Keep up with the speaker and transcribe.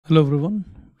Hello everyone,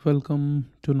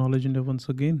 welcome to Knowledge India once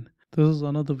again. This is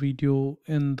another video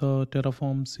in the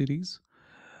Terraform series,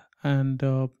 and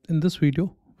in this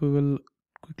video we will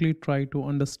quickly try to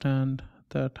understand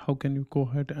that how can you go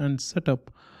ahead and set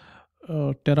up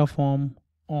Terraform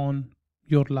on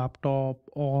your laptop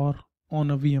or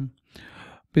on a VM.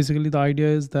 Basically, the idea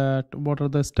is that what are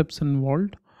the steps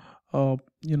involved,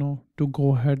 to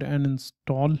go ahead and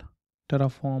install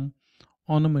Terraform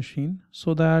on a machine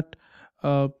so that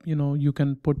you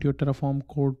can put your Terraform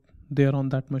code there on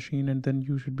that machine, and then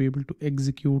you should be able to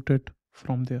execute it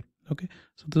from there. Okay,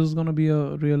 so this is going to be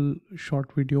a real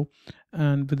short video,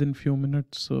 and within few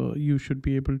minutes you should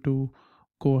be able to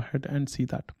go ahead and see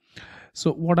that.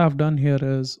 So what I've done here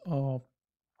is,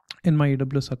 in my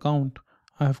AWS account,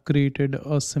 I have created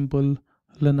a simple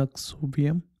Linux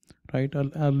VM, right? A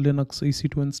Linux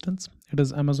EC2 instance. It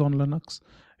is Amazon Linux.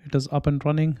 It is up and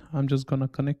running. I'm just gonna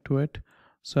connect to it.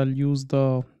 So I'll use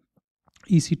the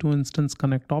EC2 instance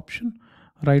connect option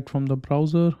right from the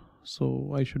browser.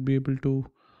 So I should be able to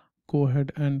go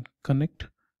ahead and connect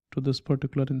to this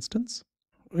particular instance.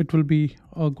 It will be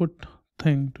a good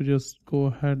thing to just go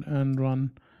ahead and run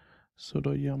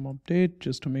sudo yum update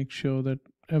just to make sure that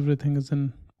everything is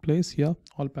in place. Yeah,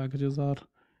 all packages are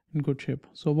in good shape.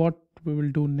 So what we will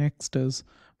do next is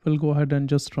we'll go ahead and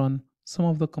just run some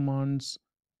of the commands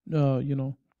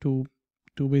to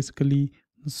basically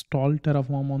install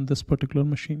Terraform on this particular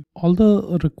machine. All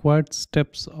the required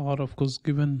steps are of course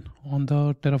given on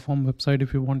the Terraform website.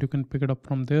 If you want, you can pick it up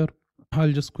from there.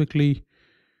 I'll just quickly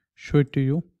show it to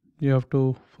you. You have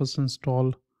to first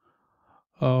install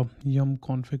yum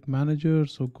config manager,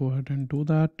 so go ahead and do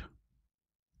that,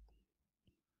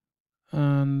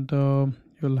 and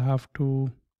you'll have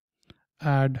to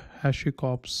add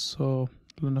HashiCorp's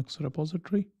Linux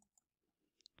repository,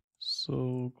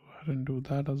 so go ahead and do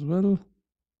that as well.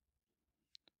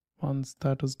 Once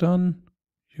that is done,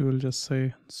 you will just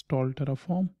say install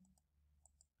Terraform.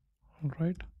 All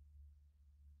right,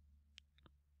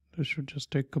 this should just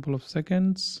take a couple of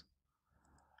seconds,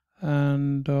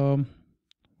 and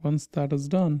once that is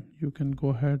done, you can go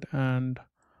ahead and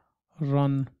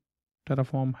run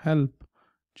Terraform help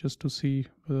just to see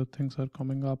whether things are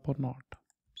coming up or not.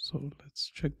 So let's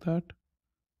check that.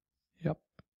 Yep,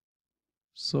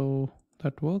 so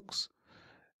that works.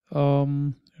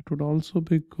 It would also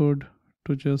be good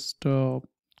to just go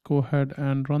ahead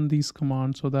and run these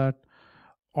commands so that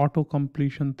auto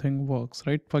completion thing works,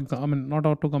 right? For example, not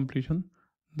auto completion,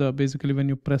 the basically when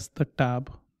you press the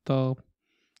tab, the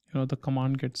the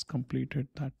command gets completed,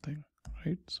 that thing,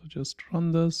 right? So just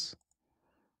run this,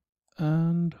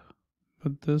 and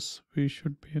with this we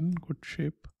should be in good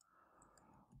shape.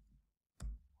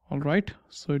 All right,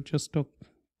 so it just took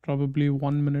probably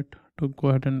 1 minute to go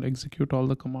ahead and execute all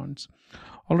the commands.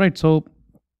 All right, so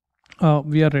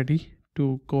we are ready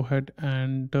to go ahead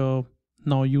and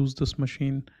now use this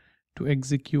machine to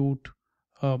execute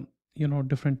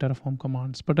different Terraform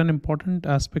commands. But an important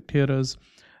aspect here is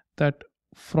that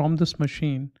from this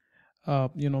machine,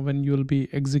 when you'll be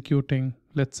executing,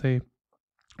 let's say,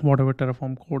 whatever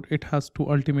Terraform code, it has to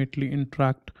ultimately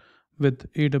interact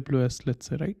with AWS, let's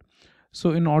say, right?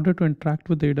 So in order to interact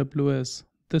with AWS,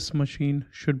 this machine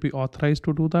should be authorized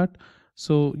to do that.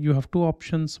 So you have two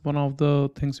options. One of the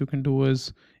things you can do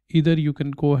is either you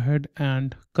can go ahead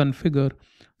and configure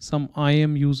some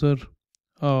IAM user,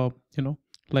 an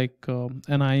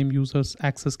IAM user's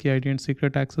access key ID and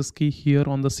secret access key here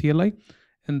on the CLI,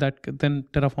 and that then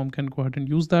Terraform can go ahead and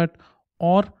use that.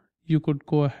 Or you could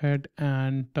go ahead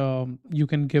and you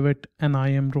can give it an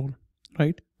IAM role,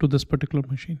 right, to this particular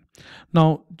machine.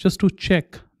 Now, just to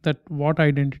check that what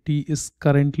identity is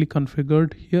currently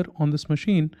configured here on this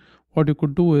machine, what you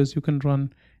could do is you can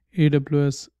run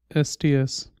AWS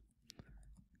STS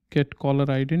get caller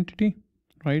identity,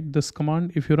 right? This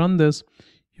command, if you run this,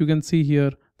 you can see here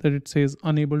that it says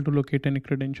unable to locate any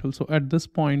credentials. So at this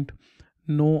point,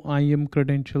 no IAM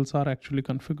credentials are actually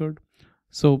configured.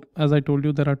 So as I told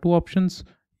you, there are two options.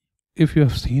 If you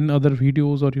have seen other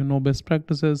videos or best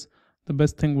practices, the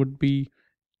best thing would be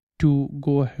to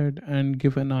go ahead and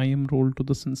give an IAM role to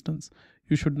this instance.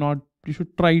 You should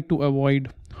try to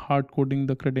avoid hard coding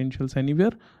the credentials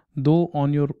anywhere, though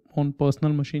on your own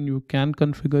personal machine you can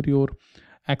configure your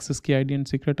access key ID and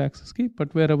secret access key,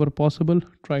 but wherever possible,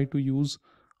 try to use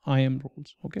IAM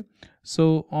roles. Okay,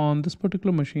 so on this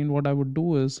particular machine, what I would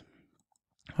do is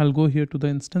I'll go here to the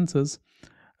instances,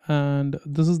 and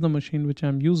this is the machine which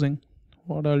I'm using.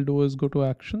 What I'll do is go to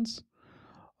actions,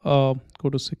 go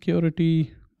to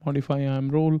security, modify IAM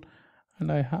role,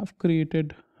 and I have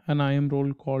created an IAM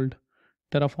role called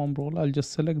Terraform role. I'll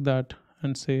just select that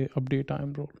and say update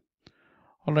IAM role.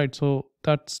 All right, so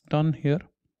that's done here.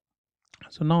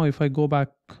 So now if I go back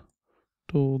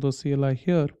to the CLI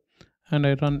here and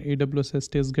I run AWS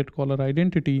STS get caller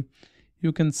identity,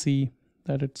 you can see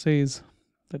that it says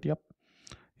that, yep,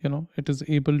 it is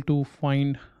able to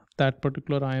find that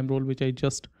particular IAM role which I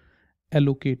just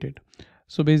allocated.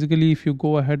 So basically, if you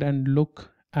go ahead and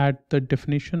look at the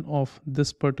definition of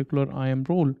this particular IAM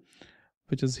role,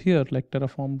 which is here, like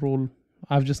Terraform role,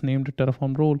 I've just named it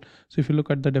Terraform role. So if you look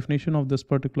at the definition of this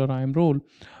particular IAM role,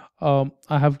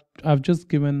 I've just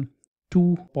given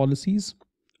two policies,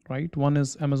 right? One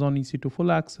is Amazon EC2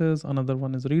 full access, another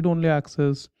one is read only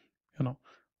access.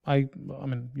 I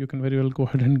mean, you can very well go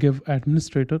ahead and give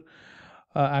administrator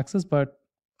access, but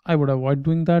I would avoid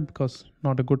doing that because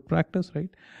not a good practice, right?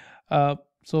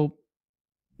 So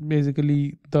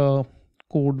basically the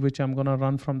code which I'm gonna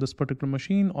run from this particular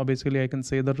machine, or basically I can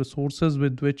say the resources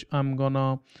with which I'm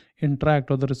gonna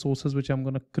interact, or the resources which I'm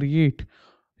gonna create,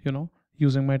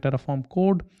 using my Terraform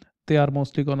code, they are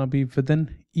mostly gonna be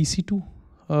within EC2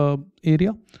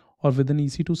 area or within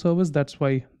EC2 service. That's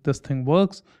why this thing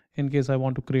works. In case I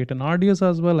want to create an RDS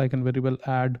as well, I can very well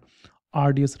add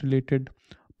RDS related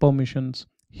permissions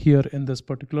here in this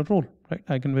particular role, right?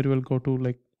 I can very well go to,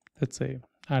 like, let's say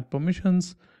add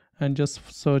permissions and just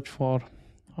search for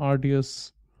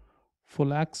RDS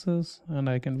full access, and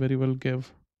I can very well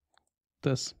give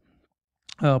this.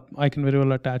 I can very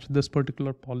well attach this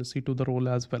particular policy to the role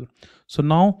as well. So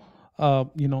now,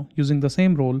 using the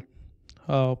same role,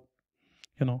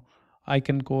 I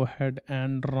can go ahead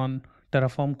and run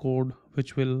Terraform code,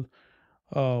 which will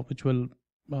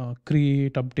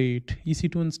create, update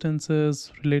EC2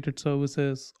 instances, related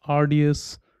services,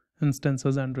 RDS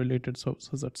instances, and related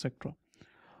services, etc.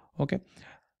 Okay.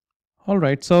 All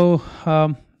right. So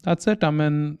that's it. I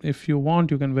mean, if you want,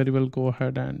 you can very well go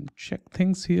ahead and check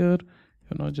things here.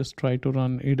 Just try to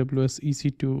run AWS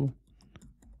EC2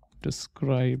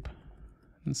 describe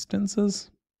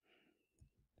instances.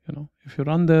 If you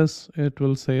run this, it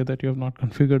will say that you have not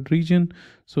configured region.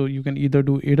 So you can either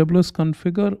do AWS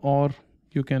configure, or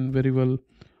you can very well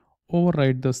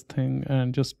override this thing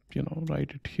and just,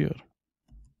 write it here.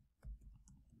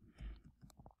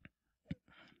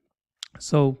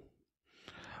 So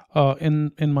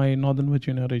in my Northern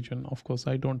Virginia region, of course,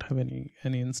 I don't have any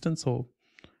instance, so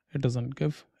it doesn't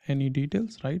give any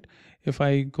details, right? If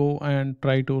I go and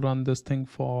try to run this thing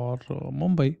for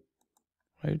Mumbai,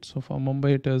 right? So for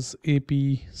Mumbai, it is AP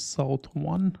South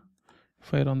 1.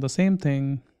 If I run the same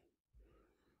thing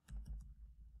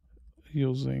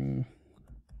using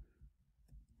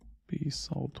P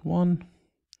South 1,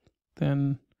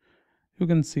 then you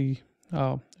can see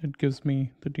it gives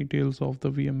me the details of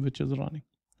the VM which is running.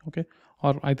 Okay,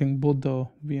 or I think both the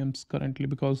VMs currently,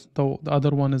 because the other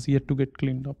one is yet to get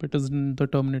cleaned up. It is in the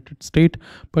terminated state,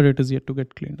 but it is yet to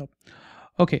get cleaned up.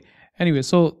 Okay, anyway,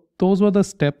 so those were the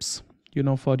steps,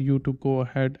 for you to go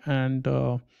ahead and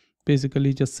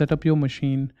basically just set up your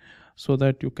machine so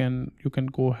that you can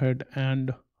go ahead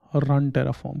and run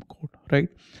Terraform code, right?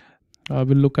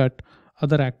 We'll look at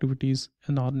other activities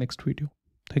in our next video.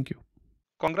 Thank you.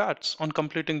 Congrats on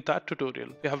completing that tutorial.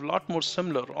 We have a lot more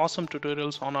similar awesome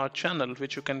tutorials on our channel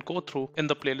which you can go through in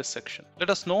the playlist section. Let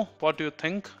us know what do you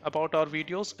think about our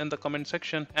videos in the comment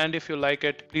section, and if you like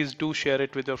it, please do share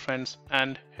it with your friends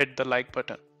and hit the like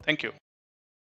button. Thank you.